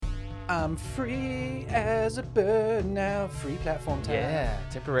I'm free as a bird now. Free platform time. Yeah,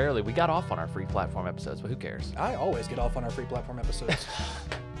 temporarily. We got off on our free platform episodes, but who cares? I always get off on our free platform episodes.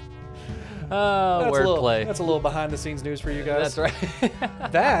 Wordplay. That's a little behind the scenes news for you guys. That's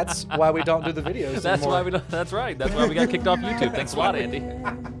right. That's why we don't do the videos That's anymore. why we don't. That's right. That's why we got kicked off YouTube. Thanks a lot, Andy.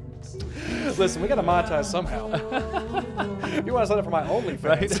 Listen, we got to monetize somehow. You want to sign up for my OnlyFans?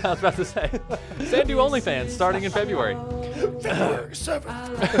 Right? I was about to say. Sandu OnlyFans starting in February. February 7th.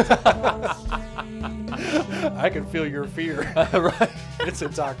 I can feel your fear. Right. It's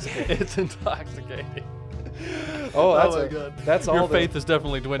intoxicating. It's intoxicating. Oh, that's my God. That's all. Your faith is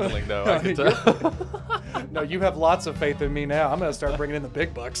definitely dwindling, though. I can tell. No, you have lots of faith in me now. I'm gonna start bringing in the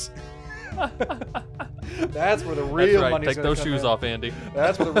big bucks. That's where the real That's right. money's Take gonna those come shoes in. off, Andy.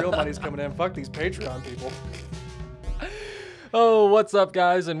 That's where the real money's coming in. Fuck these Patreon people. Oh, what's up,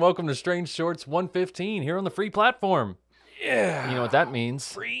 guys, and welcome to Strange Shorts 115 here on the free platform. Yeah. You know what that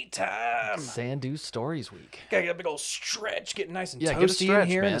means? Free time. Sandu Stories Week. Gotta get a big old stretch, getting nice and Yeah, get a toasty stretch, in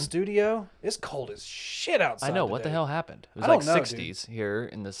here in the man. studio. It's cold as shit outside. I know. What the today. hell happened? It was I like don't know, 60s here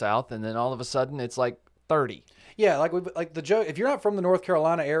in the South, and then all of a sudden it's like 30. Yeah, like the joke. If you're not from the North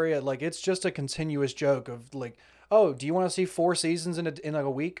Carolina area, like it's just a continuous joke of like, oh, do you want to see 4 seasons in like a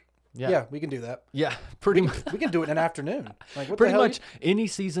week? Yeah. We can do that. Yeah, pretty much. We can do it in an afternoon. Like what Pretty the hell? much any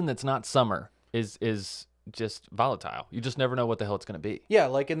season that's not summer is just volatile. You just never know what the hell it's going to be. Yeah,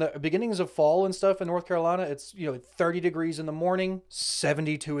 like in the beginnings of fall and stuff in North Carolina, it's 30 degrees in the morning,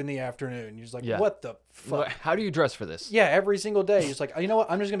 72 in the afternoon. You're just like, Yeah. what the fuck? How do you dress for this? Yeah, every single day. You're just like, you know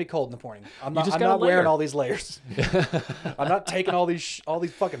what? I'm just gonna be cold in the morning. I'm just not gotta wearing layer. all these layers. I'm not taking all these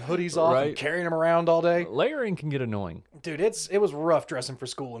fucking hoodies off and Right. carrying them around all day. Layering can get annoying. Dude, it was rough dressing for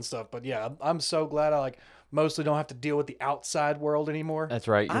school and stuff. But yeah, I'm so glad I mostly don't have to deal with the outside world anymore. That's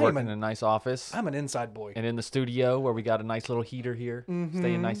right. You I work am in a nice office. I'm an inside boy. And in the studio where we got a nice little heater here,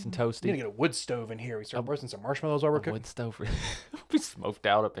 staying nice and I'm gonna toasty. get a wood stove in here. We start roasting some marshmallows while we're cooking. Wood stove. We smoked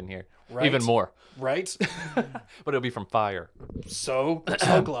out up in here. Right. Even more. Right? But it'll be from fire. So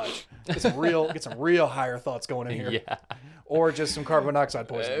clutch. Get some real higher thoughts going in here. Yeah. Or just some carbon monoxide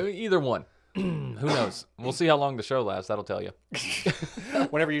poisoning. Either one. Who knows? We'll see how long the show lasts. That'll tell you.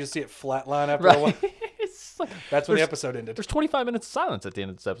 Whenever you just see it flatline after a while. It's like, That's when the there's- episode ended. There's 25 minutes of silence at the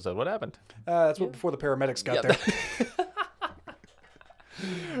end of this episode. What happened? That's what before the paramedics got there.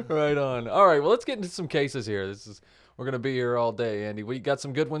 Right on. All right. Well, let's get into some cases here. We're gonna be here all day, Andy. We got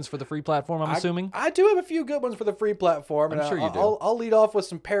some good ones for the free platform. I'm assuming. I do have a few good ones for the free platform. And I'm sure you do. I'll lead off with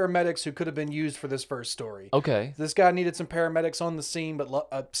some paramedics who could have been used for this first story. Okay. This guy needed some paramedics on the scene,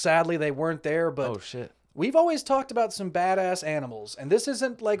 but sadly they weren't there. But Oh shit. we've always talked about some badass animals. And this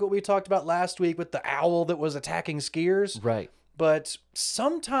isn't like what we talked about last week with the owl that was attacking skiers. Right. But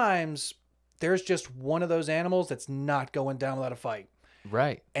sometimes there's just one of those animals that's not going down without a fight.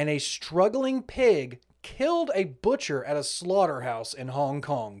 Right. And a struggling pig killed a butcher at a slaughterhouse in Hong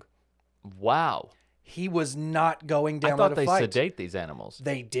Kong. Wow. He was not going down I thought without they a fight. sedate these animals.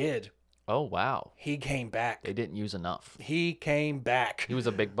 They did. Oh wow. He came back. They didn't use enough. He came back. He was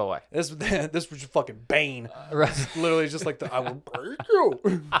a big boy. This was just fucking Bane. Right. Literally just like I will break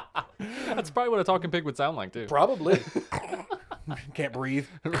you. That's probably what a talking pig would sound like too. Probably. Can't breathe.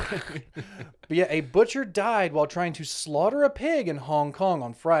 But yeah, a butcher died while trying to slaughter a pig in Hong Kong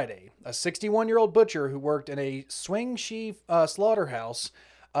on Friday. A 61-year-old butcher who worked in a Swing Shi slaughterhouse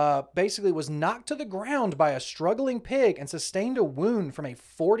basically was knocked to the ground by a struggling pig and sustained a wound from a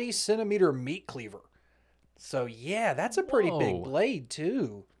 40-centimeter meat cleaver. So yeah, that's a pretty big Whoa. blade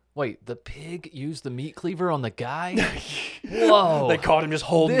too. Wait, the pig used the meat cleaver on the guy? Whoa. They caught him just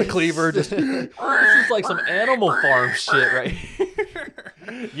holding the cleaver. Just This is like some Animal Farm shit, right?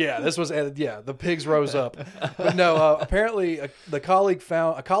 yeah, this was the pigs rose up. But no, apparently a colleague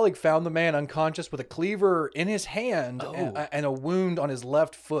found the man unconscious with a cleaver in his hand and a wound on his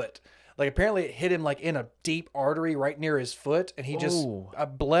left foot. Like apparently it hit him like in a deep artery right near his foot, and he just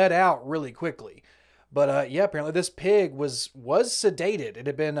bled out really quickly. But apparently this pig was sedated. It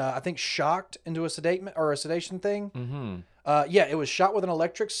had been I think shocked into a sedation thing. Mm-hmm. It was shot with an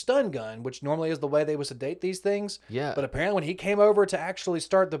electric stun gun, which normally is the way they would sedate these things. Yeah. But apparently when he came over to actually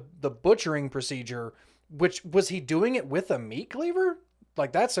start the butchering procedure, which was he doing it with a meat cleaver?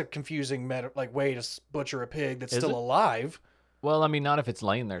 Like that's a confusing way to butcher a pig that's still alive. Well, I mean, not if it's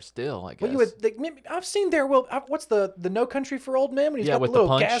laying there still, I guess. Well, you would think, maybe, I've seen there. Well, what's the No Country for Old Men when he's got the with the little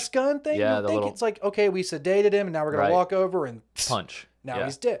punch. gas gun thing? Yeah, you the think little- it's like, okay, we sedated him, and now we're gonna Right. walk over and Punch. Now Yeah,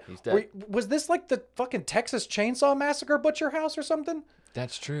 he's dead. He's dead. Was this like the fucking Texas Chainsaw Massacre butcher house or something?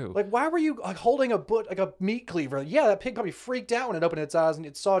 That's true. Like, why were you like holding a meat cleaver? Yeah, that pig probably freaked out when it opened its eyes and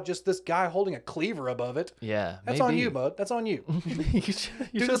it saw just this guy holding a cleaver above it. Yeah, That's maybe. on you, bud. That's on you. you should,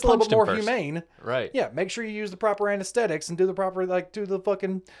 you Do should this have a little punched bit him more first. humane. Right. Yeah, make sure you use the proper anesthetics and do the proper do the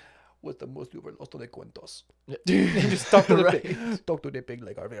fucking what's the most you lost de cuentos. Just talk to the pig. Talk to the pig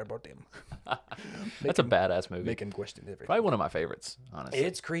like I heard about him. That's a badass movie. Make him question everything. Probably one of my favorites, honestly.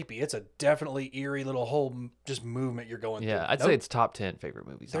 It's creepy. It's a definitely eerie little whole just movement you're going through. Yeah, I'd say it's top 10 favorite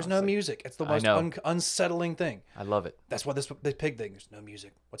movies. There's no honestly. music. It's the most know. unsettling thing. I love it. That's why this pig thing. There's no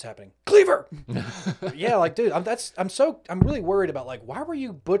music. What's happening? Cleaver. Yeah, like dude, I'm really worried about like why were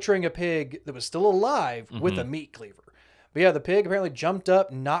you butchering a pig that was still alive with a meat cleaver? But yeah, the pig apparently jumped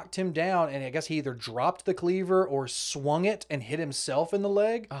up, knocked him down, and I guess he either dropped the cleaver or swung it and hit himself in the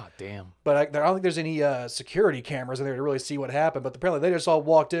leg. Oh, damn. But I don't think there's any security cameras in there to really see what happened. But apparently they just all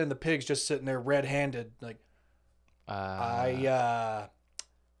walked in. The pig's just sitting there red-handed, like, so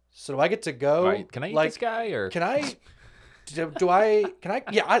do I get to go? Right. Can I eat this guy or Can I? Do I? Can I?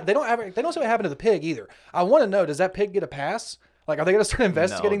 Yeah, they don't say what happened to the pig either. I want to know. Does that pig get a pass? Like, are they going to start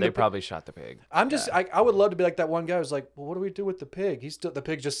investigating? No, they the probably shot the pig. I'm just. I would love to be like that one guy who's like, well, what do we do with the pig? The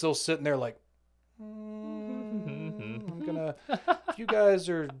pig's just still sitting there like. I'm gonna. If you guys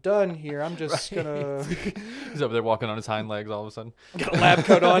are done here, I'm just gonna. He's over there walking on his hind legs all of a sudden. Got a lab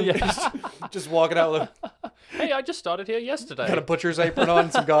coat on. Yeah. Just walking out with. Hey, I just started here yesterday. Got a butcher's apron on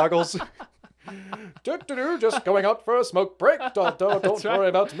and some goggles. Just going out for a smoke break. Don't worry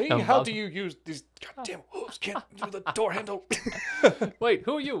about me. How do you use these goddamn hooves? Can't do the door handle. Wait,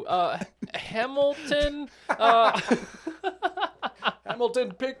 who are you? Hamilton?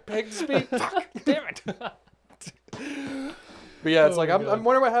 Hamilton Pigsby. Fuck, damn it. But yeah, it's like I'm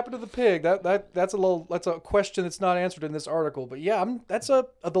wondering what happened to the pig. That's a question that's not answered in this article. But yeah, the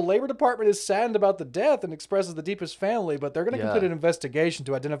Labor Department is saddened about the death and expresses the deepest family. But they're going to complete an investigation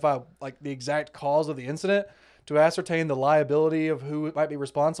to identify like the exact cause of the incident, to ascertain the liability of who might be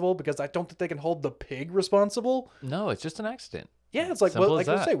responsible. Because I don't think they can hold the pig responsible. No, it's just an accident. Yeah, it's like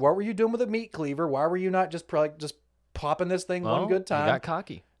let's say, what were you doing with a meat cleaver? Why were you not just popping this thing one good time? You got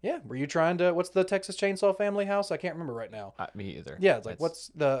cocky. Yeah, were you trying to? What's the Texas Chainsaw Family house? I can't remember right now. Me either. Yeah, it's like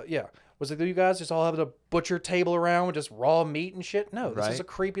was it you guys just all having a butcher table around with just raw meat and shit? No, this is a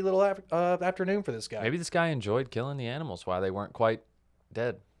creepy little afternoon for this guy. Maybe this guy enjoyed killing the animals while they weren't quite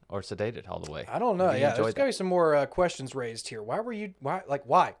dead or sedated all the way. I don't know. Maybe Yeah, there's got to be some more questions raised here. Why? Yeah.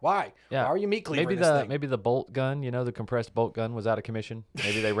 Why are you meat cleavering this thing? Maybe the bolt gun, the compressed bolt gun was out of commission.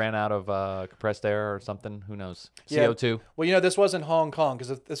 Maybe they ran out of compressed air or something. Who knows? CO2. Well, this wasn't Hong Kong, because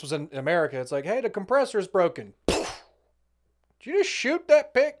if this was in America, it's like, hey, the compressor's broken. Did you just shoot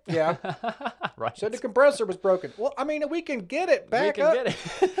that pig? Yeah. Right. Said the compressor was broken. Well, I mean, we can get it back up. Get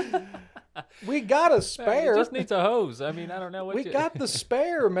it. We got a spare. It just needs a hose. I mean, I don't know what we got the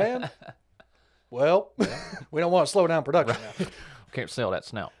spare, man. Well, we don't want to slow down production now. Can't sell that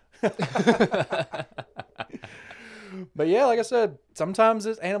snout. But yeah, like I said, sometimes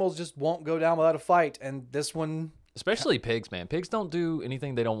animals just won't go down without a fight, and this one, especially pigs, man. Pigs don't do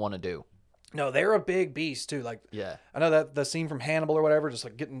anything they don't want to do. No, they're a big beast too. Like, yeah, I know that the scene from Hannibal or whatever, just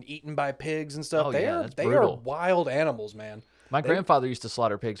like getting eaten by pigs and stuff. Oh, they are wild animals, man. My grandfather used to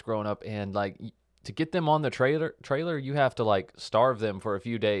slaughter pigs growing up, and like to get them on the trailer, you have to like starve them for a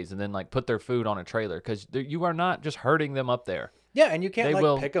few days and then like put their food on a trailer, because you are not just hurting them up there. Yeah, and you can't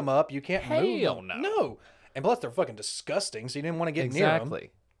pick them up. You can't move them. No. No. And plus, they're fucking disgusting, so you didn't want to get near them.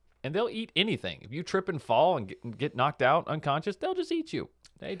 Exactly. And they'll eat anything. If you trip and fall and get knocked out unconscious, they'll just eat you.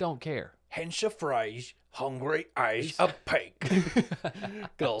 They don't care. Hence a phrase, hungry as a pig.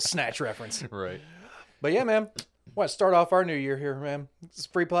 Good old Snatch reference. Right. But yeah, man. Want to start off our new year here, man. It's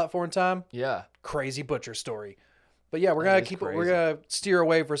free platform time. Yeah. Crazy butcher story. But yeah, we're gonna steer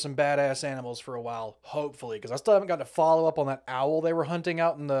away for some badass animals for a while, hopefully, because I still haven't gotten to follow up on that owl they were hunting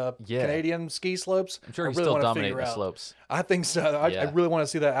out in the Canadian ski slopes. I'm sure he's still dominating the slopes. I think so. I really want to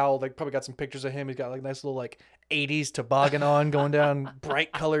see that owl. They probably got some pictures of him. He's got like a nice little like 80s toboggan on, going down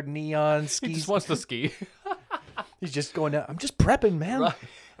bright colored neon skis. He just wants to ski. He's just going down. I'm just prepping, man. Right.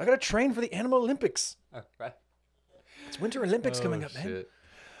 I gotta train for the Animal Olympics. Right. It's Winter Olympics coming up, man.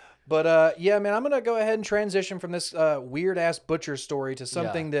 But yeah, man, I'm going to go ahead and transition from this weird-ass butcher story to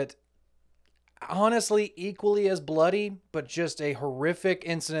something that honestly equally as bloody, but just a horrific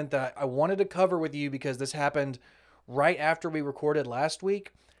incident that I wanted to cover with you because this happened right after we recorded last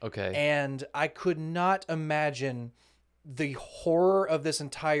week. Okay. And I could not imagine the horror of this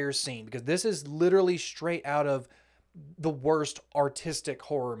entire scene, because this is literally straight out of the worst artistic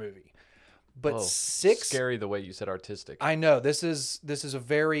horror movie. But scary the way you said artistic. I know this is a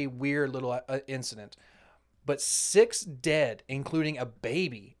very weird little incident. but 6 dead, including a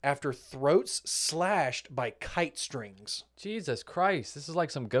baby, after throats slashed by kite strings. Jesus Christ, this is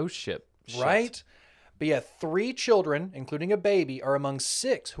like some ghost ship. Shit. Right? But yeah, 3 children, including a baby, are among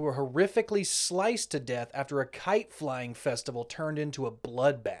 6 who were horrifically sliced to death after a kite flying festival turned into a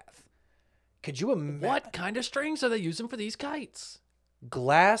bloodbath. Could you imagine? What kind of strings are they using for these kites?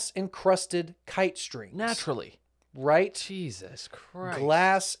 Glass encrusted kite strings. Naturally. Right? Jesus Christ.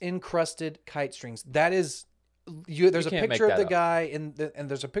 Glass encrusted kite strings. That is there's a can't picture make of the that up. guy and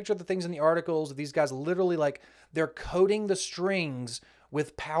there's a picture of the things in the articles. These guys literally like they're coating the strings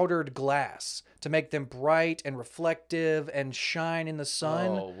with powdered glass to make them bright and reflective and shine in the sun.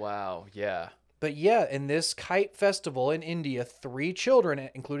 Oh, wow. Yeah. But yeah, in this kite festival in India, 3 children,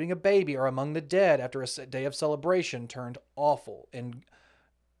 including a baby, are among the dead after a day of celebration turned awful. In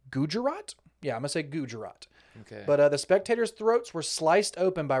Gujarat? Yeah, I'm going to say Gujarat. Okay. But the spectators' throats were sliced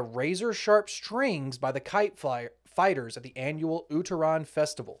open by razor-sharp strings by the kite fighters at the annual Uttaran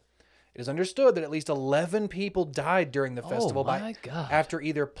festival. It is understood that at least 11 people died during the festival my God. after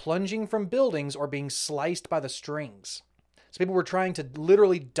either plunging from buildings or being sliced by the strings. So people were trying to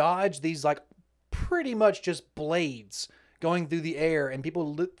literally dodge these like pretty much just blades going through the air, and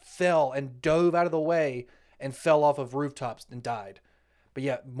people fell and dove out of the way and fell off of rooftops and died. But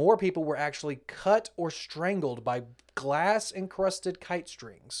yeah, more people were actually cut or strangled by glass encrusted kite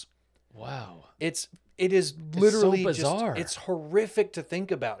strings. Wow. It is literally so bizarre. it's horrific to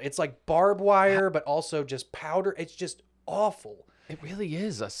think about. It's like barbed wire, but also just powder. It's just awful. It really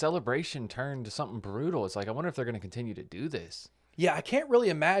is a celebration turned to something brutal. It's like, I wonder if they're going to continue to do this. Yeah, I can't really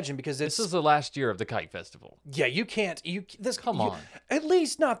imagine because This is the last year of the kite festival. yeah, you can't Come on. at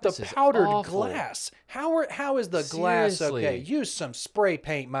least not the This is powdered awful. glass. How is the glass Seriously. okay? Use some spray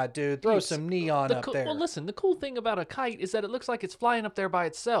paint, my dude. Throw some neon up there. Well, listen, the cool thing about a kite is that it looks like it's flying up there by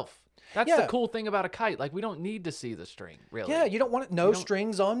itself. That's Yeah. the cool thing about a kite. Like, we don't need to see the string, really. Yeah, you don't want no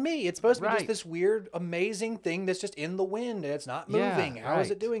strings on me. It's supposed to be just Right. this weird, amazing thing that's just in the wind and it's not Yeah, moving. How is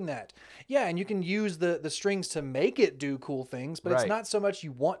it right. doing that? Yeah, and you can use the strings to make it do cool things, but it's Right. not so much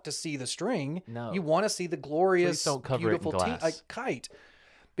you want to see the string. No. You want to see the glorious, don't cover it in beautiful glass. kite.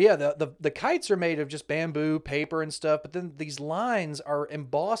 But yeah, the kites are made of just bamboo, paper, and stuff, but then these lines are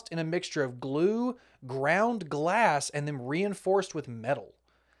embossed in a mixture of glue, ground glass, and then reinforced with metal.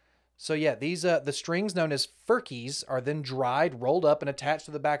 So yeah, these the strings known as furkies are then dried, rolled up, and attached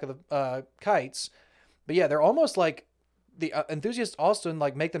to the back of the kites. But yeah, they're almost like the enthusiasts also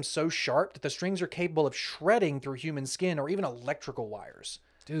like make them so sharp that the strings are capable of shredding through human skin or even electrical wires.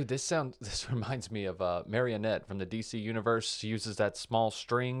 Dude, this reminds me of Marionette from the DC universe. She uses that small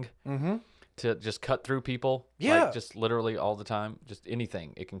string to just cut through people. Yeah. Like, just literally all the time. Just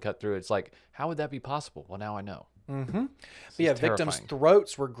anything it can cut through. It's like, how would that be possible? Well, now I know. But yeah, victims' terrifying.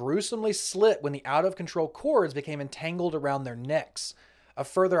 throats were gruesomely slit when the out-of-control cords became entangled around their necks. A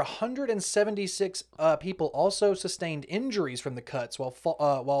further 176 people also sustained injuries from the cuts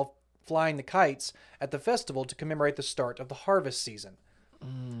while flying the kites at the festival to commemorate the start of the harvest season.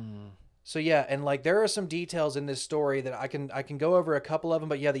 So yeah, and like there are some details in this story that I can go over a couple of them,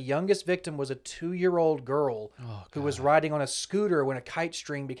 but yeah, the youngest victim was a 2-year-old girl who was riding on a scooter when a kite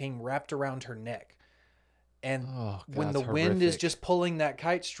string became wrapped around her neck. And when the that's wind is horrific. just pulling that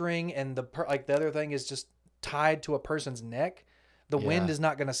kite string and the other thing is just tied to a person's neck, the wind Yeah. is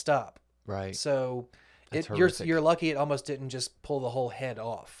not going to stop. Right. So That's you're horrific. lucky it almost didn't just pull the whole head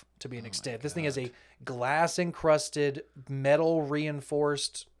off to be an extent. This thing is a glass encrusted, metal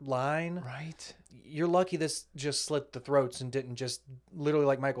reinforced line. Right. You're lucky this just slit the throats and didn't just literally,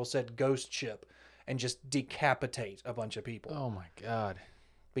 like Michael said, ghost ship and just decapitate a bunch of people. Oh, my God.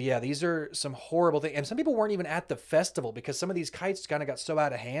 But yeah, these are some horrible things. And some people weren't even at the festival because some of these kites kind of got so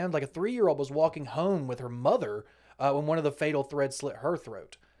out of hand. Like a 3-year-old was walking home with her mother when one of the fatal threads slit her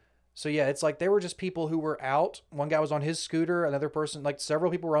throat. So yeah, it's like they were just people who were out. One guy was on his scooter. Another person, like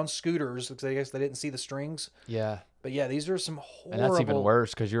several people were on scooters because I guess they didn't see the strings. Yeah. But yeah, these are some horrible. And that's even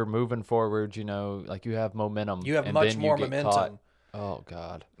worse because you're moving forward, like you have momentum. You have and much then more you get momentum. caught. Oh,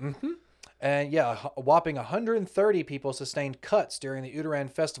 God. And yeah, a whopping 130 people sustained cuts during the Uttaran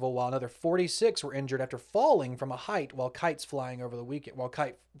festival, while another 46 were injured after falling from a height while flying over the weekend,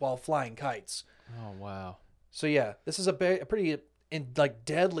 while flying kites. Oh, wow. So yeah, this is a pretty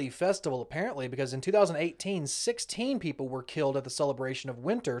deadly festival apparently, because in 2018, 16 people were killed at the celebration of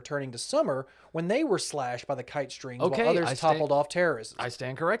winter turning to summer when they were slashed by the kite strings Okay, while others toppled off terrorists. I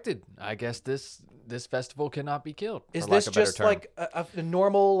stand corrected. I guess this festival cannot be killed. Is for lack this of a better just term. like a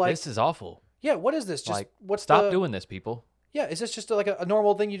normal like? This is awful. Yeah, what is this? Just Like, what's stop the, doing this, people. Yeah, is this just like a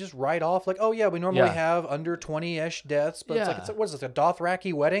normal thing you just write off? Like, oh yeah, we normally Yeah. have under 20-ish deaths, but Yeah. it's what is this, a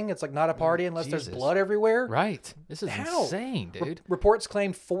Dothraki wedding? It's like not a party unless there's Jesus. blood everywhere. Right. This is How? insane, dude. Reports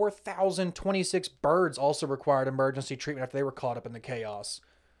claim 4,026 birds also required emergency treatment after they were caught up in the chaos.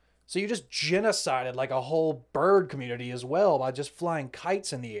 So you just genocided like a whole bird community as well by just flying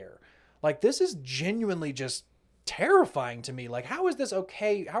kites in the air. Like this is genuinely just terrifying to me. Like how is this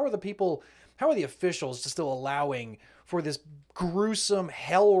okay? How are the officials just still allowing for this gruesome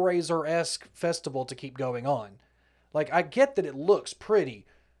Hellraiser-esque festival to keep going on? Like I get that it looks pretty.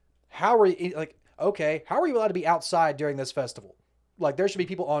 How are you like okay, how are you allowed to be outside during this festival? Like there should be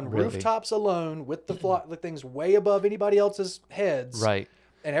people on Really? rooftops alone with the things way above anybody else's heads. Right.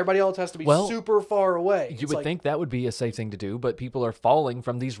 And everybody else has to be Well, super far away. You It's would like, think that would be a safe thing to do, but people are falling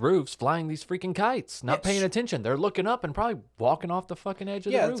from these roofs, flying these freaking kites, not paying attention. They're looking up and probably walking off the fucking edge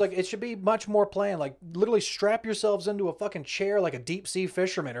of the yeah, roof. it's like it should be much more planned. Like literally strap yourselves into a fucking chair like a deep sea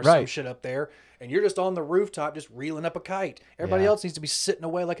fisherman or some Right. shit up there, and you're just on the rooftop just reeling up a kite. Everybody Yeah. else needs to be sitting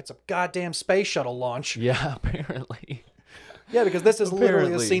away like it's a goddamn space shuttle launch. Yeah, apparently. Yeah, because this is literally a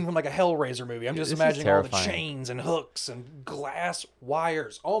Apparently. scene from like a Hellraiser movie. I'm just This is imagining all the terrifying. chains and hooks and glass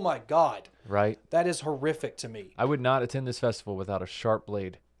wires. Oh my god, Right. that is horrific to me. I would not attend this festival without a sharp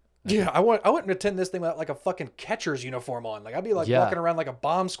blade. Yeah, I wouldn't attend this thing without like a fucking catcher's uniform on. Like I'd be like Yeah. walking around like a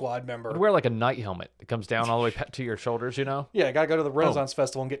bomb squad member. I'd wear like a night helmet that comes down all the way to your shoulders, you know? Yeah, I gotta go to the Renaissance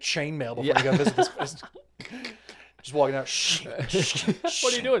Festival and get chainmail before Yeah. you go visit this festival. Just walking out. Shh, What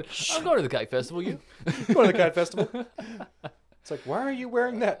are you doing? I'm going to the kite festival, you? going to the kite festival. It's like, why are you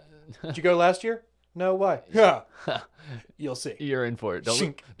wearing that? Did you go last year? No, why? Yeah, you'll see. You're in for it. Don't,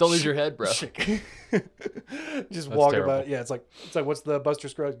 Shink. don't lose your head, bro. Shink. Just walking terrible. about. Yeah, it's like what's the Buster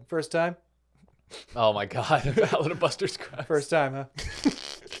Scruggs first time? Oh my God. Ballad of Buster Scruggs. First time, huh?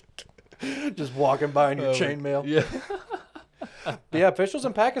 Just walking by in your chainmail. Yeah. Yeah, officials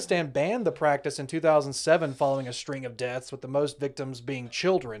in Pakistan banned the practice in 2007 following a string of deaths, with the most victims being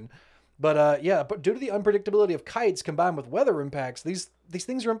children. But but due to the unpredictability of kites combined with weather impacts, these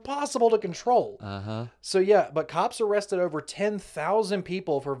things are impossible to control. Uh-huh. So yeah, but cops arrested over 10,000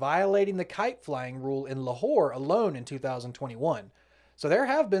 people for violating the kite flying rule in Lahore alone in 2021. So there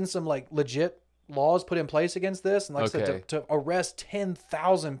have been some like legit laws put in place against this, and like I Okay. said, to arrest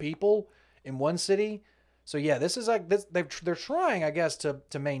 10,000 people in one city. So yeah, this is like this. They're trying, I guess, to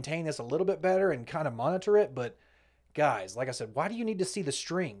maintain this a little bit better and kind of monitor it. But guys, like I said, why do you need to see the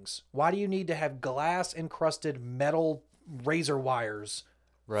strings? Why do you need to have glass encrusted metal razor wires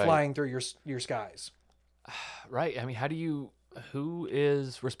Right. flying through your skies? Right. I mean, who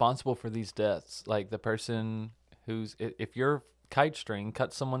is responsible for these deaths? Like the person if your kite string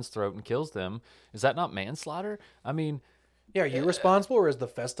cuts someone's throat and kills them, is that not manslaughter? I mean, Yeah, are you responsible, or is the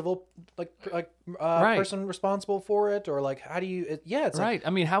festival Right. person responsible for it, or like how do you? It's like, right. I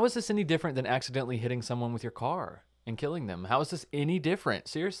mean, how is this any different than accidentally hitting someone with your car and killing them? How is this any different?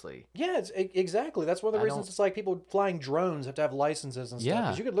 Seriously. yeah, exactly. That's one of the I reasons don't- it's like people flying drones have to have licenses and stuff. Yeah.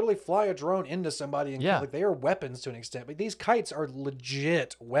 Because you could literally fly a drone into somebody and Yeah. like they are weapons to an extent, but these kites are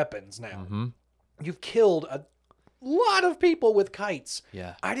legit weapons now. Mm-hmm. You've killed a lot of people with kites.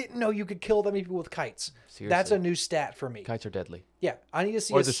 Yeah. I didn't know you could kill that many people with kites. That's Seriously. a new stat for me. Kites are deadly. Yeah, I need to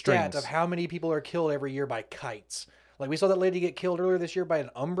see Or a the stat strings. of how many people are killed every year by kites. Like we saw that lady get killed earlier this year by an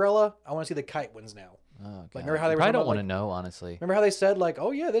umbrella. I want to see the kite ones now. Oh, God. remember how they I were probably talking don't about, want to like- know, honestly. Remember how they said like, "Oh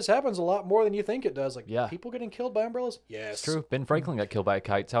yeah, this happens a lot more than you think it does." Like, Yeah. people getting killed by umbrellas. Yes, It's true. Ben Franklin got killed by a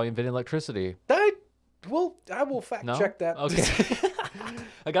kite. It's how he invented electricity. I will fact No? check that. Okay.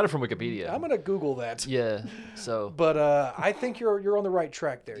 I got it from Wikipedia. I'm gonna Google that. Yeah. So But I think you're on the right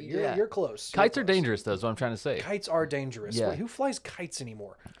track there. Yeah. You're close. kites You're are close. dangerous, though, is what I'm trying to say. Kites are dangerous. Yeah. Wait, who flies kites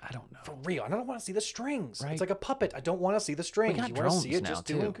anymore? I don't know. For real, I don't want to see the strings. Right. It's like a puppet. I don't want to see the strings. got You want to see drones it now, just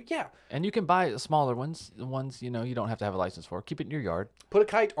too. doing. Yeah, And you can buy smaller ones, the ones you don't have to have a license for. Keep it in your yard. put a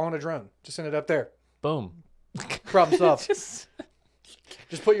kite on a drone. Just send it up there. Boom. Problem solved.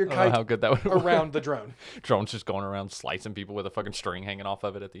 Just put your I don't know kite how good that would work. around the drone. Drone's just going around slicing people with a fucking string hanging off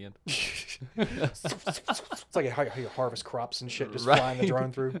of it at the end. It's like how you harvest crops and shit, just Right. flying the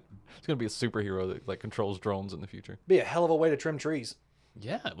drone through. It's gonna be a superhero that like controls drones in the future. Be a hell of a way to trim trees.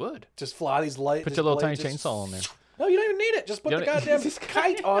 Yeah, it would. Just fly these light. Put this your little blade tiny just- chainsaw on there. No, you don't even need it. Just put You the don't- goddamn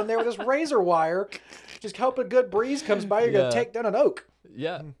kite on there with this razor wire. Just hope a good breeze comes by. You're Yeah. gonna take down an oak.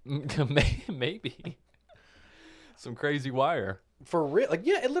 Yeah, maybe. Some crazy wire. For real, like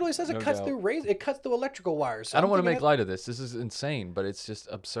it literally says it No cuts doubt. through razor. It cuts through electrical wires. So I don't I'm want to thinking make light of this. This is insane, but it's just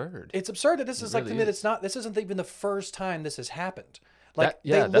absurd. It's absurd that this is like to really me. is. It's not. This isn't even the first time this has happened. Like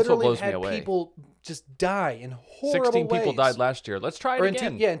That's what literally blows me had away. people just die in horrible 16 people ways. died last year. Let's try it Or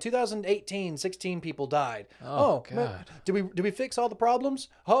again. in 2018, 16 people died. Oh, man, God. did we fix all the problems?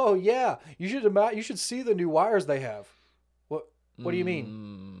 Oh yeah, you should see the new wires they have. What do you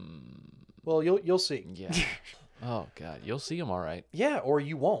mean? Well, you'll see. Yeah. Oh God, you'll see them all right. Yeah, or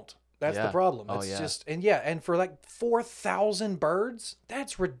you won't. That's the Yeah. problem. Oh, It's yeah. just and for like 4,000 birds,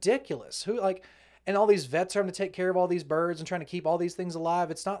 that's ridiculous. And all these vets are having to take care of all these birds and trying to keep all these things alive.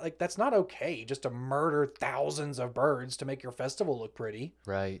 It's not like that's not okay just to murder thousands of birds to make your festival look pretty.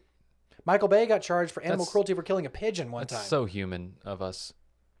 Right. Michael Bay got charged for animal That's- cruelty for killing a pigeon one That's time. so human of us,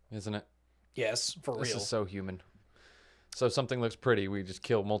 isn't it? Yes, for This real. is so human. So something looks pretty, we just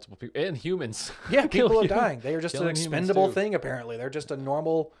kill multiple people and humans. Yeah, Kill people are hum- dying. They are just an killing humans, expendable too. thing, apparently. They're just a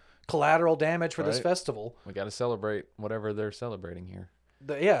normal collateral damage for this Right. festival. We got to celebrate whatever they're celebrating here.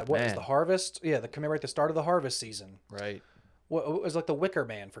 What was Man. the harvest? Yeah, commemorate the start of the harvest season. Right. What was like the Wicker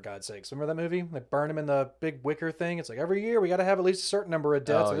Man, for God's sakes. Remember that movie? They burn him in the big wicker thing. It's like every year we got to have at least a certain number of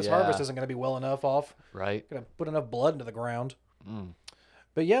deaths. Oh, or this yeah. harvest isn't going to be well enough off. Right. Going to put enough blood into the ground. Mm.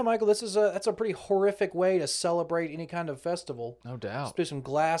 But yeah, Michael, that's a pretty horrific way to celebrate any kind of festival. No Let's doubt. do some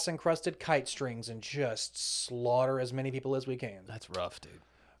glass encrusted kite strings and just slaughter as many people as we can. That's rough, dude.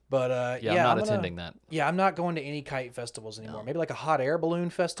 But Yeah, I'm not attending that. Yeah, I'm not going to any kite festivals anymore. Maybe like a hot air balloon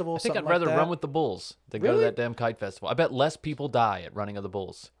festival. I think I'd something rather like that. run with the bulls than go Really? to that damn kite festival. I bet less people die at running of the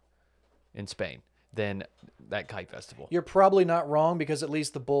bulls in Spain than that kite festival. You're probably not wrong because at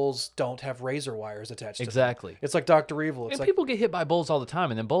least the bulls don't have razor wires attached to them. Exactly. It's like Dr. Evil. It's And like people get hit by bulls all the time,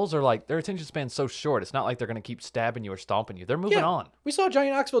 and then bulls are like, their attention span's so short. It's not like they're going to keep stabbing you or stomping you. They're moving on. We saw Johnny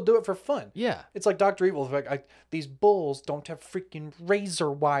Knoxville do it for fun. Yeah. It's like Dr. Evil. Like, these bulls don't have freaking razor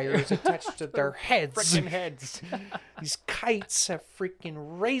wires attached to their heads. Freaking heads. These kites have freaking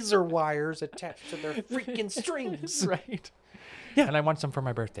razor wires attached to their freaking strings. Right. Yeah. And I want some for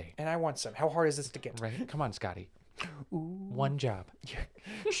my birthday. And I want some. How hard is this to get? Right. Come on, Scotty. One job.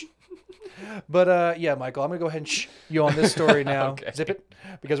 But yeah, Michael, I'm gonna go ahead and you on this story now. Okay. Zip it,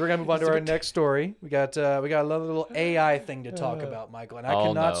 because we're gonna move on to our next story. We got another little AI thing to talk about, Michael, and I Oh,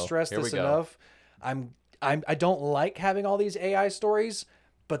 cannot no. stress Here we this go. enough. I don't like having all these AI stories,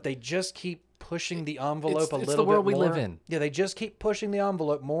 but they just keep pushing the envelope It's a the little world bit we more. live in. Yeah, they just keep pushing the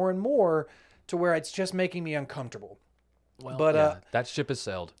envelope more and more to where it's just making me uncomfortable. Well, But, yeah, that ship has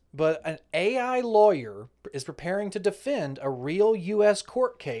sailed. But an AI lawyer is preparing to defend a real U.S.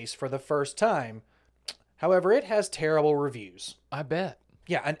 court case for the first time. However, it has terrible reviews. I bet.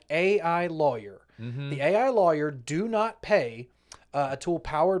 Yeah, an AI lawyer. Mm-hmm. The AI lawyer Do Not Pay, a tool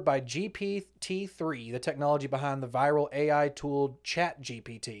powered by GPT-3, the technology behind the viral AI tool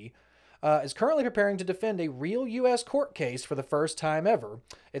ChatGPT, is currently preparing to defend a real U.S. court case for the first time ever.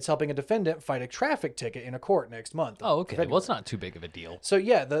 It's helping a defendant fight a traffic ticket in a court next month. Oh, okay. Well, it's not too big of a deal. So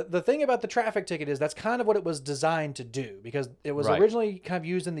yeah, the thing about the traffic ticket is that's kind of what it was designed to do, because it was Right. originally kind of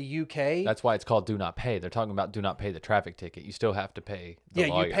used in the UK. That's why it's called Do Not Pay. They're talking about do not pay the traffic ticket. You still have to pay the yeah,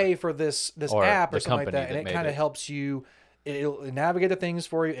 lawyer. you pay for this Or app or the something like company that, and that it made kind of it. helps you. It'll navigate the things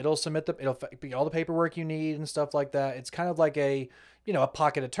for you. It'll submit all the paperwork you need and stuff like that. It's kind of like a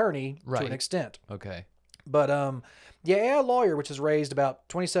pocket attorney to Right. an extent. Okay. But the AI lawyer, which has raised about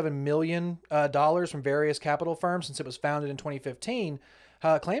 $27 million from various capital firms since it was founded in 2015,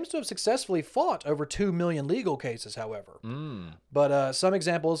 claims to have successfully fought over 2 million legal cases, however. But some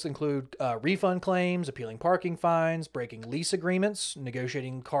examples include refund claims, appealing parking fines, breaking lease agreements,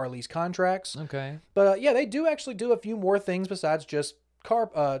 negotiating car lease contracts. Okay. But yeah, they do actually do a few more things besides just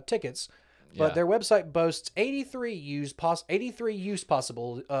car tickets. But Yeah. their website boasts 83 use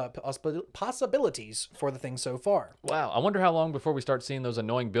possibilities for the thing so far. Wow. I wonder how long before we start seeing those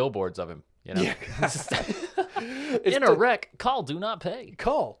annoying billboards of him. You know? It's In a wreck, call Do Not Pay.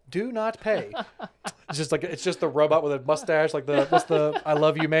 Call, do not pay. It's just the robot with a mustache, like what's the I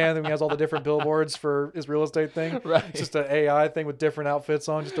love you man, and he has all the different billboards for his real estate thing. Right. It's just an AI thing with different outfits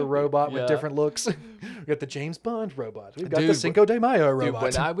on, just a robot with Yeah. different looks. We got the James Bond robot. We've got the Dude, Cinco de Mayo Dude, robot.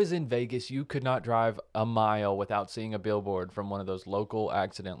 when I was in Vegas, you could not drive a mile without seeing a billboard from one of those local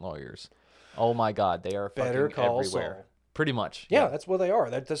accident lawyers. Oh my God, they are Better fucking Call everywhere. Saul. Pretty much. Yeah, that's what they are.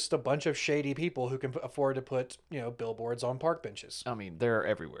 They're just a bunch of shady people who can afford to put, billboards on park benches. I mean, they're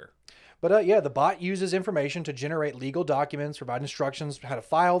everywhere. But yeah, the bot uses information to generate legal documents, provide instructions for how to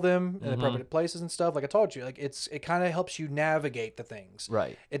file them in appropriate places and stuff. Like I told you, like it kind of helps you navigate the things.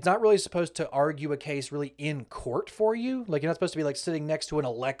 Right. It's not really supposed to argue a case really in court for you. Like you're not supposed to be like sitting next to an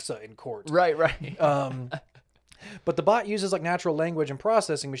Alexa in court. Right, right. But the bot uses like natural language and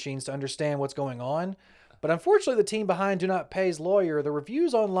processing machines to understand what's going on. But unfortunately, the team behind Do Not Pay's lawyer, the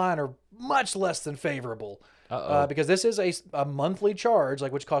reviews online are much less than favorable. because this is a monthly charge,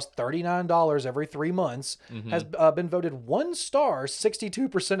 like which costs $39 every 3 months, has been voted 1 star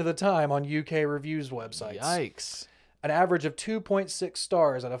 62% of the time on UK reviews websites. Yikes. An average of 2.6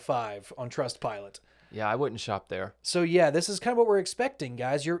 stars out of 5 on Trustpilot. Yeah, I wouldn't shop there. So yeah, this is kind of what we're expecting,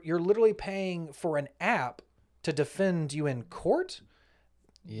 guys. You're literally paying for an app to defend you in court.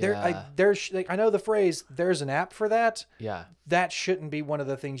 Yeah. I know the phrase, there's an app for that. Yeah. That shouldn't be one of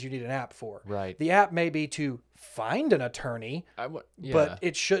the things you need an app for. Right. The app may be to find an attorney, Yeah. but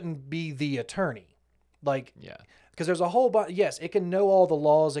it shouldn't be the attorney. Like, yeah. because there's a whole bunch, yes, it can know all the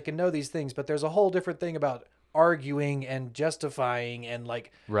laws, it can know these things, but there's a whole different thing about arguing and justifying and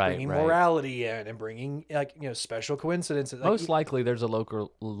like bringing morality in and bringing like, special coincidences. Most likely there's a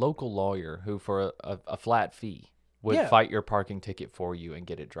local lawyer who for a flat fee would Yeah. fight your parking ticket for you and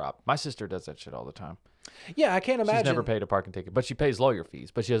get it dropped. My sister does that shit all the time. Yeah, I can't imagine. She's never paid a parking ticket, but she pays lawyer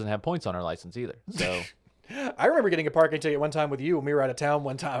fees, but she doesn't have points on her license either. So I remember getting a parking ticket one time with you when we were out of town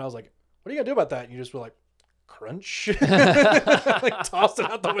one time. I was like, what are you going to do about that? And you just were like, crunch. Like tossed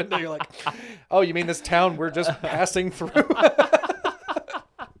it out the window. You're like, oh, you mean this town we're just passing through?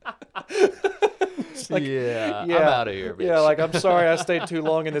 Like, yeah, I'm out of here, bitch. Yeah, like I'm sorry I stayed too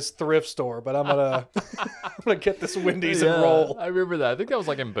long in this thrift store, but I'm gonna get this Wendy's and roll. I remember that. I think that was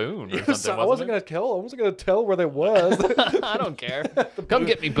like in Boone or something. I wasn't gonna tell where they was. I don't care. Come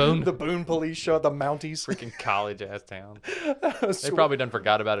get me, Boone. The Boone police show at the Mounties. Freaking college ass town. They probably done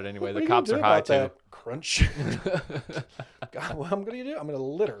forgot about it anyway. The cops are high high too. Crunch. God, what I'm gonna do? I'm gonna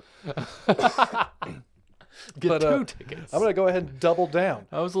litter. Get 2 tickets. I'm gonna go ahead and double down.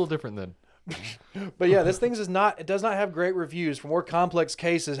 I was a little different then. But yeah, this thing does not have great reviews. For more complex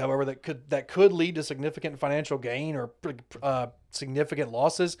cases, however, that could lead to significant financial gain or significant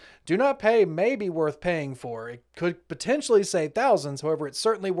losses, do not pay may be worth paying for. It could potentially save thousands. However, it's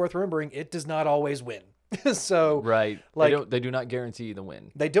certainly worth remembering it does not always win. So right, like they do not guarantee the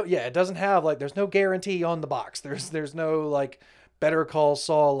win. They don't. Yeah, it doesn't have like there's no guarantee on the box. There's no like Better Call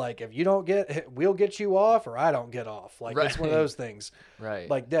Saul, like if you don't we'll get you off or I don't get off. Like it's one of those things. Right.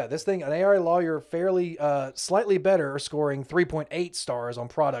 Like yeah, this thing, an AI lawyer fairly slightly better, scoring 3.8 stars on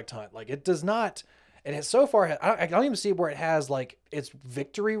Product Hunt. Like it does not. It has so far. I don't even see where it has like its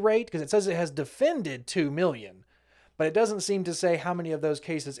victory rate because it says it has defended 2 million, but it doesn't seem to say how many of those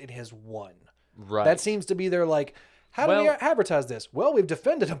cases it has won. Right. That seems to be their like. How do we advertise this? Well, we've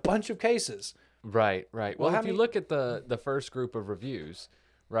defended a bunch of cases. Right. Well, if you look at the first group of reviews,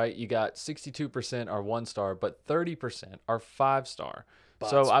 right, you got 62% are 1 star, but 30% are 5 star.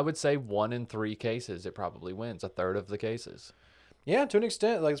 So I would say 1 in 3 cases, it probably wins, a third of the cases. Yeah, to an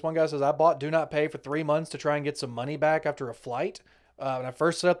extent. Like this one guy says, I bought Do Not Pay for 3 months to try and get some money back after a flight. When I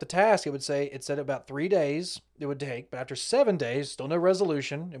first set up the task, it said about 3 days it would take, but after 7 days, still no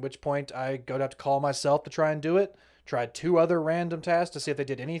resolution, at which point I go to have to call myself to try and do it. Tried 2 other random tasks to see if they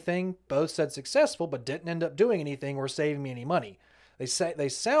did anything. Both said successful, but didn't end up doing anything or saving me any money. They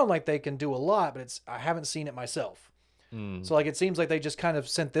sound like they can do a lot, but I haven't seen it myself. So like it seems like they just kind of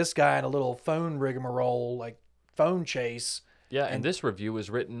sent this guy in a little phone rigmarole, like phone chase. Yeah, and this review was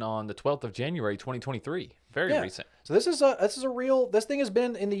written on the 12th of January, 2023. Very recent. So this is a real. This thing has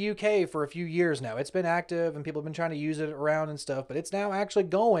been in the UK for a few years now. It's been active and people have been trying to use it around and stuff, but it's now actually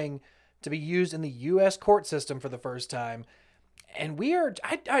going to be used in the U.S. court system for the first time. And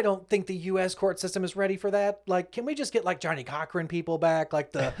I don't think the U.S. court system is ready for that. Like, can we just get like Johnny Cochran people back?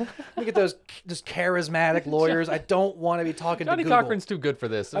 Like we get those just charismatic lawyers. I don't want to be talking to Google. Johnny Cochran's too good for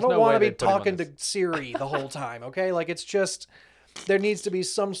this. I don't want to be talking to Siri the whole time. Okay. Like it's just, there needs to be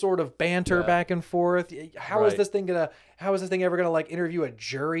some sort of banter back and forth. How is this thing ever gonna like interview a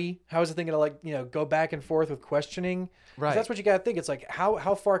jury? How is this thing gonna like, go back and forth with questioning? Right. That's what you gotta think. It's like,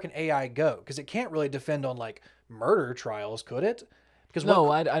 how far can AI go? Because it can't really defend on like murder trials, could it? Because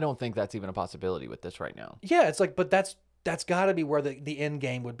I don't think that's even a possibility with this right now. Yeah, it's like, but that's got to be where the end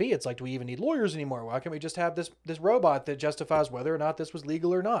game would be. It's like, do we even need lawyers anymore? Why can't we just have this robot that justifies whether or not this was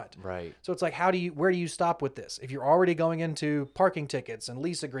legal or not? Right. So it's like, where do you stop with this? If you're already going into parking tickets and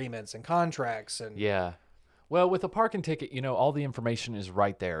lease agreements and contracts and yeah. Well, with a parking ticket, all the information is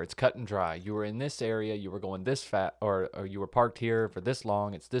right there. It's cut and dry. You were in this area, you were going this fast, or you were parked here for this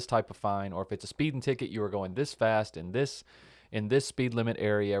long. It's this type of fine. Or if it's a speeding ticket, you were going this fast in this speed limit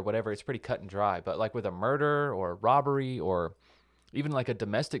area or whatever. It's pretty cut and dry. But like with a murder or robbery or even like a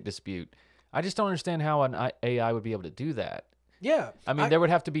domestic dispute, I just don't understand how an AI would be able to do that. Yeah. I mean, there would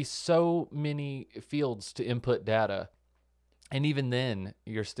have to be so many fields to input data. And even then,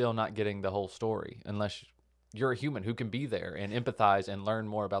 you're still not getting the whole story unless you're a human who can be there and empathize and learn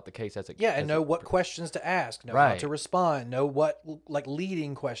more about the case as it Yeah, and as know it, what questions to ask, know how Right. to respond, know what like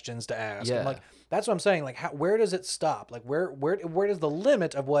leading questions to ask. Yeah. And like that's what I'm saying. Like where does it stop? Like where does the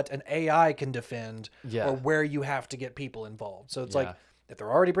limit of what an AI can defend Yeah. or where you have to get people involved? So it's Yeah. like if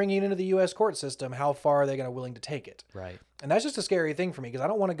they're already bringing it into the US court system, how far are they going to willing to take it? Right. And that's just a scary thing for me because I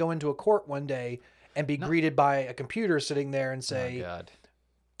don't want to go into a court one day and be greeted by a computer sitting there and Oh say, God.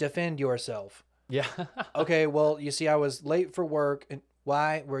 defend yourself. Yeah. Okay, well, you see, I was late for work. And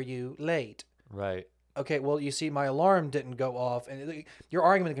why were you late? Right. Okay, well, you see, my alarm didn't go off. And you're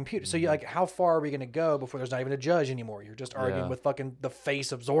arguing with the computer. So, you're like, how far are we going to go before there's not even a judge anymore? You're just arguing Yeah. with fucking the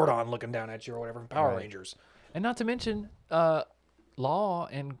face of Zordon looking down at you or whatever from Power Right. Rangers. And not to mention law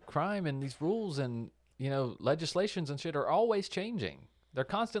and crime and these rules and legislations and shit are always changing. They're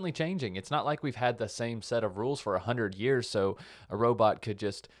constantly changing. It's not like we've had the same set of rules for 100 years, so a robot could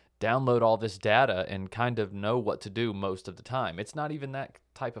just download all this data and kind of know what to do most of the time. It's not even that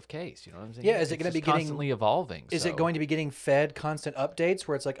type of case. You know what I'm saying? Yeah, is it It's gonna be just getting- constantly evolving? Is so. it going to be getting fed constant updates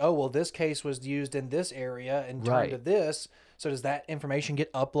where it's like, oh, well, this case was used in this area and turned to Right. this. So does that information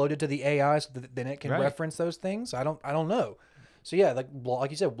get uploaded to the AI so that then it can Right. reference those things? I don't know. So yeah, like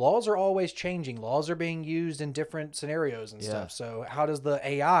you said, laws are always changing. Laws are being used in different scenarios and Yeah. stuff. So how does the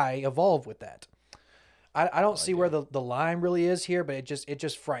AI evolve with that? I don't see where the line really is here, but it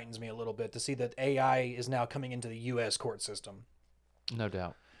just frightens me a little bit to see that AI is now coming into the U.S. court system. No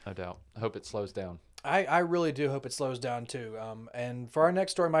doubt. No doubt. I hope it slows down. I really do hope it slows down too. And for our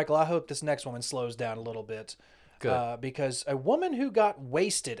next story, Michael, I hope this next one slows down a little bit. Good. Because a woman who got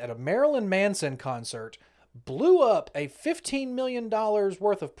wasted at a Marilyn Manson concert blew up a $15 million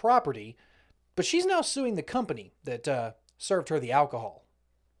worth of property, but she's now suing the company that served her the alcohol.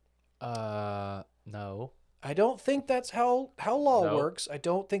 No. I don't think that's how law No. works. I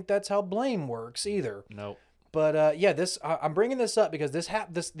don't think that's how blame works either. No. But yeah, I'm bringing this up because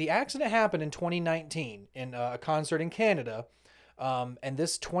the accident happened in 2019 in a concert in Canada, and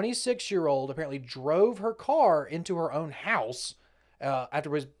this 26-year-old apparently drove her car into her own house after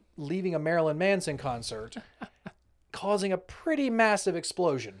was leaving a Marilyn Manson concert, causing a pretty massive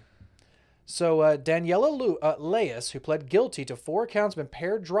explosion. So Daniela Leas, who pled guilty to 4 counts of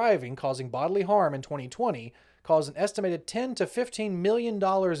impaired driving causing bodily harm in 2020, caused an estimated $10 to $15 million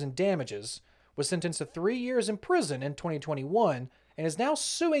in damages, was sentenced to 3 years in prison in 2021, and is now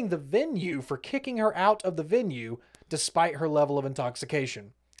suing the venue for kicking her out of the venue despite her level of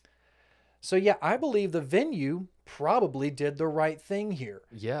intoxication. So yeah, I believe the venue probably did the right thing here.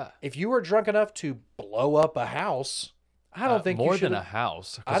 Yeah. If you were drunk enough to blow up a house, I don't think more you should than a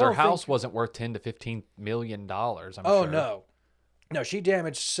house, I because her don't think- house wasn't worth $10 to $15 million. I'm Oh sure. no, she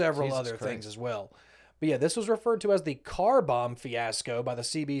damaged several Jesus other Christ. things as well. But yeah, this was referred to as the car bomb fiasco by the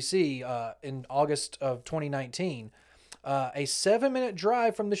CBC in August of 2019. A 7-minute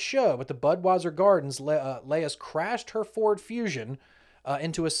drive from the show at the Budweiser Gardens, Leas crashed her Ford Fusion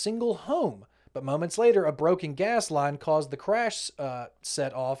into a single home. But moments later, a broken gas line caused the crash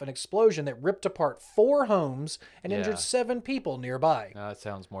set off an explosion that ripped apart 4 homes and Yeah. injured 7 people nearby. That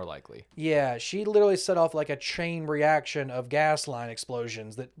sounds more likely. Yeah, she literally set off like a chain reaction of gas line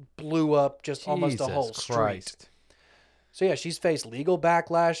explosions that blew up just almost a Jesus whole street. Christ. So yeah, she's faced legal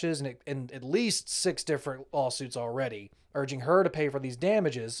backlashes and at least 6 different lawsuits already, urging her to pay for these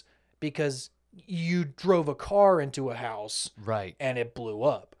damages because you drove a car into a house Right. and it blew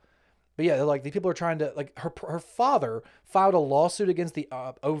up. But yeah, like the people are trying to like her father filed a lawsuit against the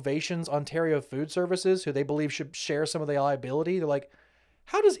Ovations Ontario Food Services, who they believe should share some of the liability. They're like,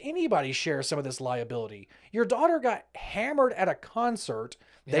 how does anybody share some of this liability? Your daughter got hammered at a concert.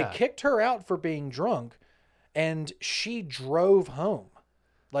 They Yeah. kicked her out for being drunk, and she drove home.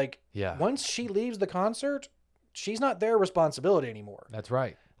 Like, Yeah. once she leaves the concert, she's not their responsibility anymore. That's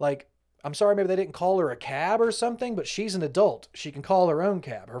right. Like, I'm sorry, maybe they didn't call her a cab or something, but she's an adult. She can call her own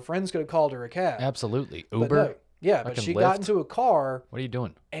cab. Her friends could have called her a cab. Absolutely. But Uber. no. Yeah, but Fucking she got Lyft. into a car What are you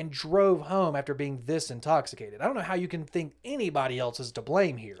doing? and drove home after being this intoxicated. I don't know how you can think anybody else is to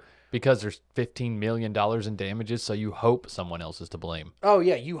blame here. Because there's $15 million in damages, so you hope someone else is to blame. Oh,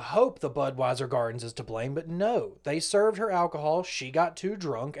 yeah, you hope the Budweiser Gardens is to blame, but no. They served her alcohol, she got too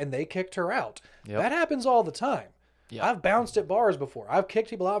drunk, and they kicked her out. Yep. That happens all the time. Yep. I've bounced at bars before. I've kicked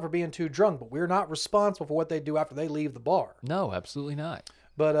people out for being too drunk, but we're not responsible for what they do after they leave the bar. No, absolutely not.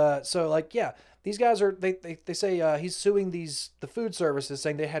 But so like yeah, these guys are they say he's suing the food services,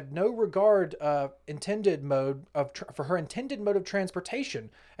 saying they had no regard intended mode of for her intended mode of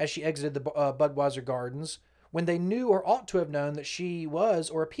transportation as she exited the Budweiser Gardens when they knew or ought to have known that she was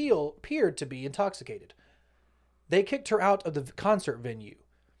or appeared to be intoxicated. They kicked her out of the concert venue.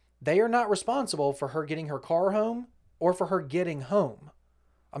 they are not responsible for her getting her car home or for her getting home.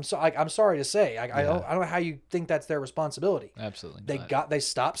 I'm sorry to say, I don't know how you think that's their responsibility. Absolutely They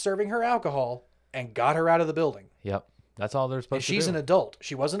stopped serving her alcohol and got her out of the building. Yep. That's all they're supposed to do. She's an adult.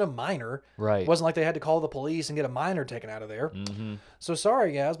 She wasn't a minor. Right. It wasn't like they had to call the police and get a minor taken out of there. Mm-hmm. So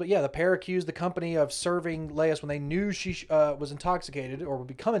sorry, guys. But yeah, the pair accused the company of serving Leas when they knew she was intoxicated or would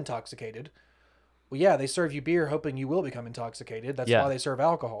become intoxicated. Well, yeah, they serve you beer hoping you will become intoxicated. That's why they serve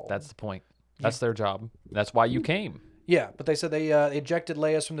alcohol. That's the point. That's their job. That's why you came. Yeah, but they said they ejected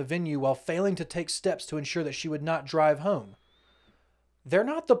Leas from the venue while failing to take steps to ensure that she would not drive home. They're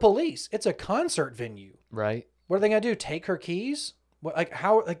not the police. It's a concert venue. Right. What are they gonna do? Take her keys? What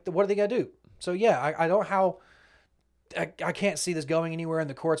are they gonna do? So yeah, I don't I can't see this going anywhere in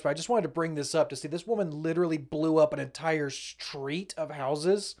the courts, but I just wanted to bring this up to see this woman literally blew up an entire street of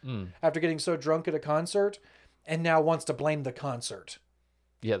houses after getting so drunk at a concert, and now wants to blame the concert.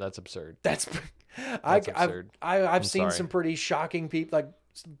 Yeah, that's absurd. That's absurd. I've seen some pretty shocking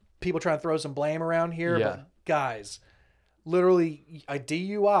people trying to throw some blame around here, but guys, literally a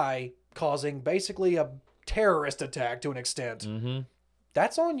DUI causing basically a terrorist attack to an extent. Mm-hmm.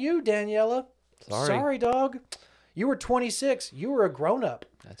 That's on you, Daniela. Sorry, dog. You were 26. You were a grown-up.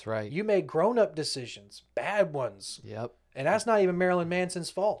 That's right. You made grown-up decisions. Bad ones. Yep. And that's not even Marilyn Manson's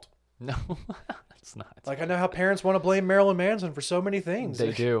fault. No, it's not. Like, I know how parents want to blame Marilyn Manson for so many things.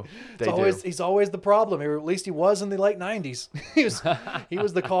 They do. He's always the problem. Or at least he was in the late 90s. he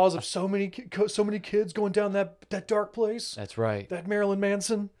was the cause of so many kids going down that dark place. That's right. That Marilyn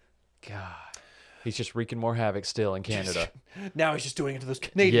Manson. God. He's just wreaking more havoc still in Canada. Now he's just doing it to those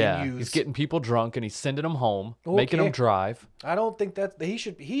Canadian youths. He's getting people drunk and he's sending them home, making them drive. I don't think that he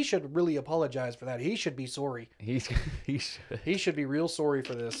should really apologize for that. He should be sorry. He should be real sorry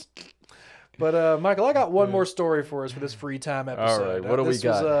for this. But Michael, I got one more story for us for this free time episode. All right, what do we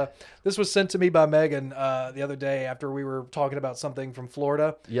got? This was sent to me by Megan the other day after we were talking about something from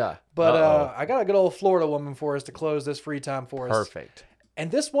Florida. Yeah. But I got a good old Florida woman for us to close this free time for us. Perfect. And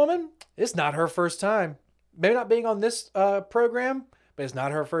this woman, it's not her first time. Maybe not being on this program, but it's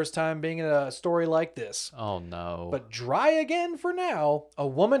not her first time being in a story like this. Oh, no. But dry again for now. A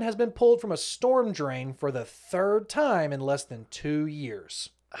woman has been pulled from a storm drain for the third time in less than 2 years.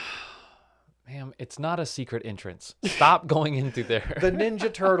 Ma'am, it's not a secret entrance. Stop going in through there. The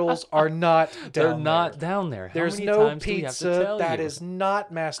Ninja Turtles are not down there. They're not down there. How There's many no times do we have to pizza. tell That you? is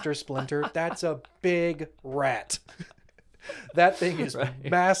not Master Splinter. That's a big rat. That thing is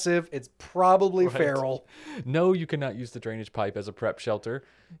massive. It's probably feral. No, you cannot use the drainage pipe as a prep shelter.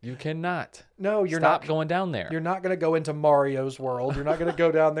 You cannot. No, you're Stop not going down there. You're not going to go into Mario's world. You're not going to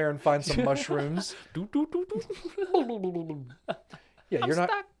go down there and find some mushrooms. Do, do, do, do. Yeah, you're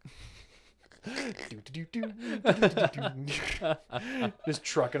not. Just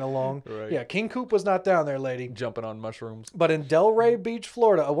trucking along. Right. Yeah, King Coop was not down there, lady. Jumping on mushrooms. But in Delray Beach,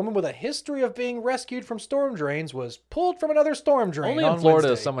 Florida, a woman with a history of being rescued from storm drains was pulled from another storm drain. Only in Florida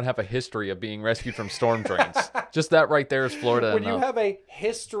does someone have a history of being rescued from storm drains. Just that right there is Florida When enough. you have a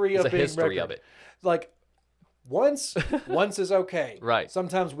history of There's a being history rescued, of it. like once is okay. Right.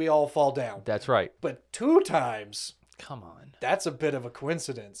 Sometimes we all fall down. That's right. But 2 times, Come on. that's a bit of a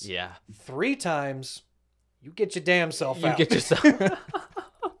coincidence. Yeah. 3 times, you get your damn self You out. get yourself.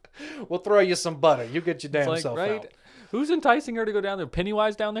 We'll throw you some butter. You get your damn self right? out. Who's enticing her to go down there?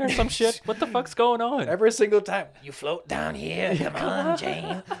 Pennywise down there or some shit? What the fuck's going on? Every single time. You float down here. Come on,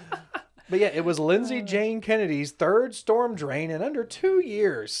 Jane. But yeah, it was Lindsay Jane Kennedy's 3rd storm drain in under 2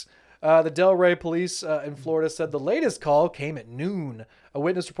 years. The Delray police in Florida said the latest call came at noon. A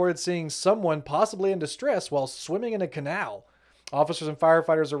witness reported seeing someone possibly in distress while swimming in a canal. Officers and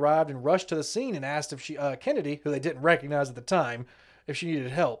firefighters arrived and rushed to the scene and asked if Kennedy, who they didn't recognize at the time, if she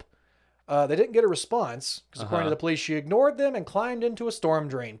needed help. They didn't get a response because, according to the police, she ignored them and climbed into a storm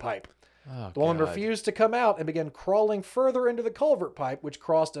drain pipe. Oh, The woman God. refused to come out and began crawling further into the culvert pipe, which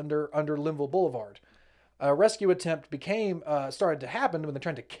crossed under Linville Boulevard. A rescue attempt started to happen when they're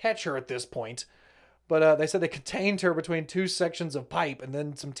trying to catch her at this point. But they said they contained her between 2 sections of pipe, and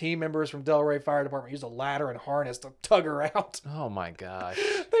then some team members from Delray Fire Department used a ladder and harness to tug her out. Oh my gosh.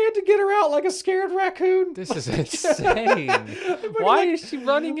 They had to get her out like a scared raccoon. This is insane. Why is she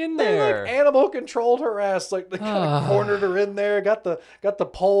running in They there? like animal controlled her ass. Like they kind of cornered her in there. Got the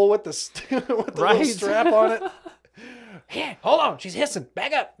pole with the with the little strap on it. Yeah, hold on. She's hissing.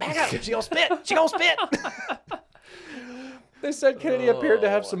 Back up. She gonna spit. They said Kennedy appeared to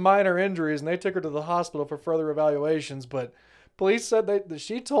have some minor injuries, and they took her to the hospital for further evaluations. But Police said that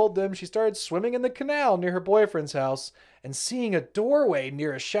she told them she started swimming in the canal near her boyfriend's house, and seeing a doorway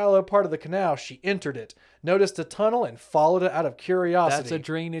near a shallow part of the canal, she entered it, noticed a tunnel, and followed it out of curiosity. That's a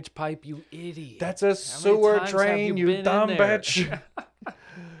drainage pipe, you idiot. That's a sewer drain, you dumb bitch.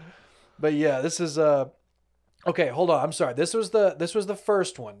 But yeah, this is okay, hold on. I'm sorry. This was the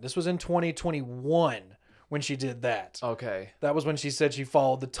first one. This was in 2021 when she did that. Okay. That was when she said she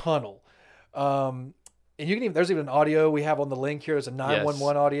followed the tunnel. And you can even, there's even an audio we have on the link here. There's a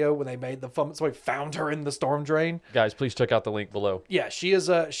 911 audio when they made the phone. Somebody found her in the storm drain. Guys, please check out the link below. Yeah, she is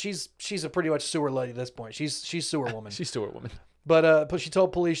she's a pretty much sewer lady at this point. She's sewer woman. She's sewer woman. But she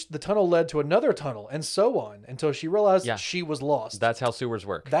told police the tunnel led to another tunnel and so on until she realized she was lost. That's how sewers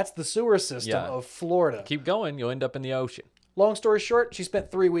work. That's the sewer system of Florida. Keep going, you'll end up in the ocean. Long story short, she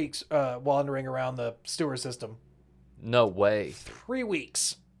spent 3 weeks wandering around the sewer system. No way. 3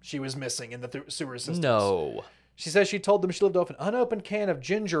 weeks she was missing in the sewer system. No. She says she told them she lived off an unopened can of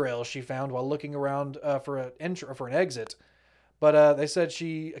ginger ale she found while looking around for an exit. But they said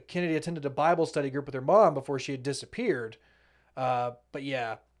Kennedy attended a Bible study group with her mom before she had disappeared. But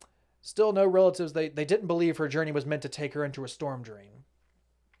yeah, still no relatives. They didn't believe her journey was meant to take her into a storm drain.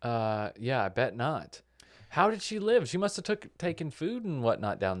 Yeah, I bet not. How did she live? She must have taken food and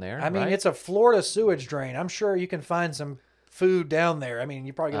whatnot down there. I mean, right? it's a Florida sewage drain. I'm sure you can find some food down there. I mean,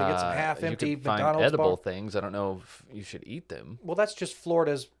 you're probably gonna get some half-empty you can find McDonald's edible bar. things. I don't know if you should eat them. Well, that's just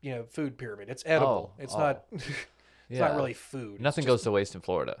Florida's food pyramid. It's edible. It's not. It's not really food. Nothing goes to waste in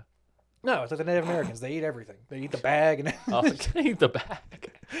Florida. No, it's like the Native Americans. They eat everything. They eat the bag and Oh, they eat the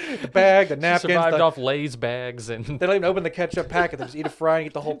bag. the bag, the She napkins. survived off Lay's bags and They don't even open the ketchup packet. They just eat a fry and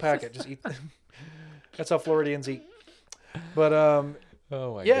eat the whole packet. Just eat. That's how Floridians eat. But oh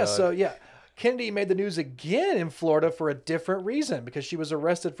my yeah. God. So yeah, Kennedy made the news again in Florida for a different reason because she was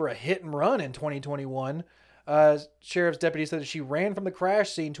arrested for a hit and run in 2021. Sheriff's deputy said that she ran from the crash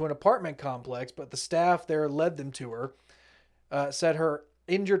scene to an apartment complex, but the staff there led them to her. Said her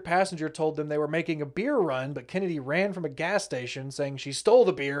injured passenger told them they were making a beer run, but Kennedy ran from a gas station saying she stole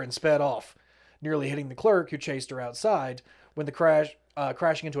the beer and sped off, nearly hitting the clerk who chased her outside when the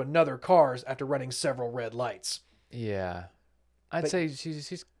crashing into another car after running several red lights. Yeah, I'd say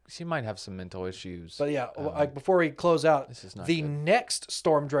she might have some mental issues. But yeah, before we close out, this is not the good. next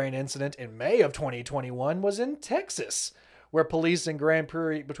storm drain incident in May of 2021 was in Texas, where police in Grand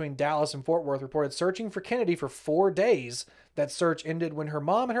Prairie between Dallas and Fort Worth reported searching for Kennedy for 4 days. That search ended when her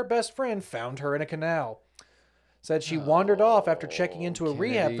mom and her best friend found her in a canal. Said she wandered off after checking into a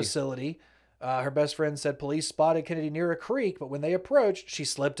rehab Kennedy. facility. Her best friend said police spotted Kennedy near a creek, but when they approached, she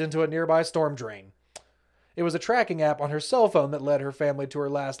slipped into a nearby storm drain. It was a tracking app on her cell phone that led her family to her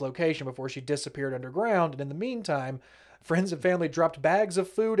last location before she disappeared underground, and in the meantime, friends and family dropped bags of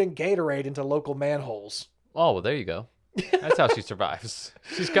food and Gatorade into local manholes. Oh, well, there you go. That's how she survives.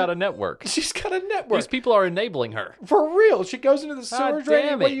 She's got a network. She's got a network. These people are enabling her. For real. She goes into the sewer drain.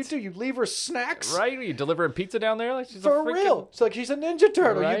 damn What do it. you do? You leave her snacks? Right? Are you delivering pizza down there? Like she's For a freaking, real. It's like she's a Ninja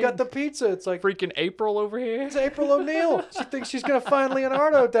Turtle. Right? You got the pizza. It's like freaking April over here. it's April O'Neil. She thinks she's going to find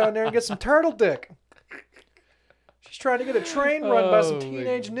Leonardo down there and get some turtle dick. She's trying to get a train run by some Oh,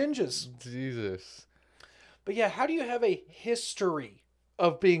 teenage ninjas. Jesus. But yeah, how do you have a history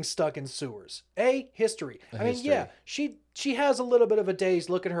of being stuck in sewers? History. I mean, yeah, she has a little bit of a dazed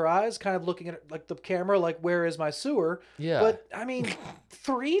look in her eyes, kind of looking at like the camera, like, where is my sewer? Yeah. But I mean,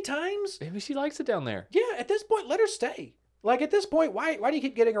 3 times? Maybe she likes it down there. Yeah, at this point, let her stay. Like, at this point, why do you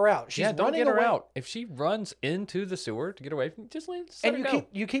keep getting her out? She's Yeah, don't running get her away. out. If she runs into the sewer to get away from, just let And her go.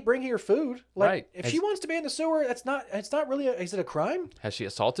 you keep bringing her food. Like, Right. if she wants to be in the sewer, it's not really is it a crime? Has she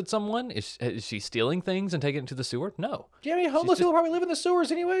assaulted someone? Is she stealing things and taking it to the sewer? No. Do you have any homeless people probably live in the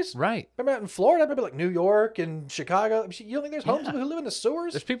sewers anyways? Right. Remember out in Florida, maybe like New York and Chicago. I mean, you don't think there's homeless people who live in the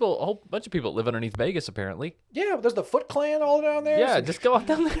sewers? There's people, a whole bunch of people that live underneath Vegas, apparently. Yeah, there's the Foot Clan all down there. Yeah, So just go out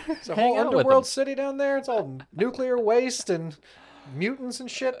down there. it's a hang whole out with underworld them. city down there. It's all nuclear waste and mutants and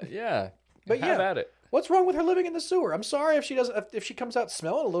shit. Yeah. But have yeah. at it. What's wrong with her living in the sewer? I'm sorry if she comes out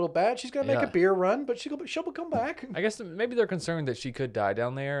smelling a little bad, she's gonna make Yeah. a beer run, but she'll come back. I guess maybe they're concerned that she could die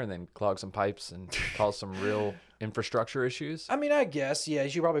down there and then clog some pipes and cause some real infrastructure issues. I mean, I guess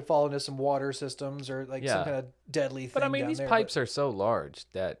she probably fall into some water systems or like some Yeah. kind of deadly thing. But I mean, down these there. pipes are so large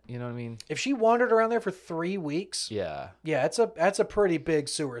that, you know what I mean? If she wandered around there for 3 weeks, Yeah. that's a pretty big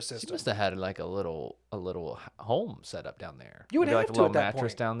sewer She system. must have had like a little home set up down there. You would Maybe have like a to little at that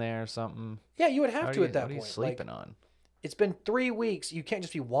mattress point. down there or something. Yeah, you would have What to are at that what are you point. Like, sleeping on? it's been 3 weeks. You can't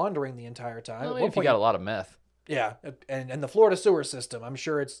just be wandering the entire time. Well, At maybe one if you point, got a lot of meth. Yeah, and the Florida sewer system, I'm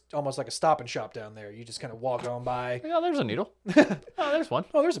sure it's almost like a Stop and Shop down there. You just kind of walk on by. Oh, there's a needle. Oh, there's one.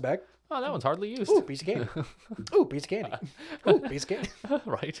 Oh, there's a bag. Oh, that one's hardly used. Ooh, piece of candy. Ooh, piece of candy. Ooh, piece of candy.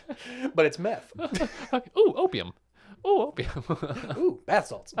 Right. But it's meth. Ooh, opium. Ooh, opium. Ooh, bath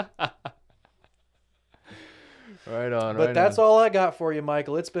salts. Right on. But that's all I got for you,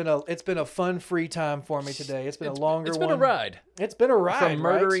 Michael. It's been a fun free time for me today. It's been a longer one. It's been a ride. It's been a ride. From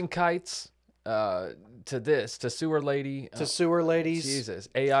murdering right? kites to this, to sewer lady. To sewer ladies. Jesus.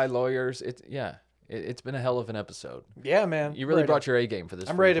 AI lawyers. It's been a hell of an episode. Yeah, man. You really brought your A game for this.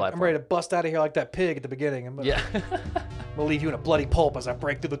 I'm ready to bust out of here like that pig at the beginning. I'm Yeah. gonna leave you in a bloody pulp as I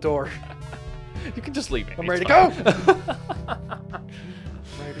break through the door. You can just leave me. I'm ready to go.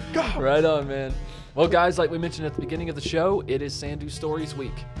 Ready to go. Right on, man. Well, guys, like we mentioned at the beginning of the show, it is Sandu Stories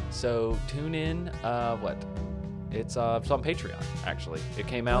Week. So tune in. It's on Patreon, actually. It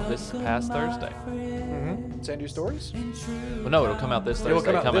came out this past Thursday. Mm-hmm. Sandu Stories? Well, no, it'll come out this Thursday. It will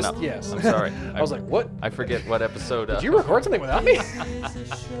come out coming this, up. Yes. I'm sorry. I was like, what? I forget what episode. Did you record something without me?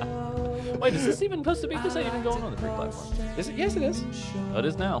 Wait, is this even supposed to be? This ain't even going on the free platform. Is it? Yes, it is. Oh, it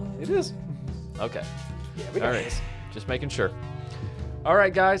is now. It is. Okay. Yeah, we got All right. Just making sure. All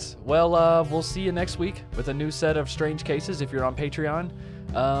right, guys. Well, we'll see you next week with a new set of strange cases if you're on Patreon.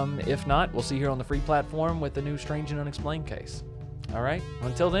 If not, we'll see you here on the free platform with a new strange and unexplained case. All right.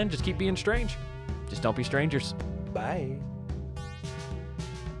 Until then, just keep being strange. Just don't be strangers. Bye.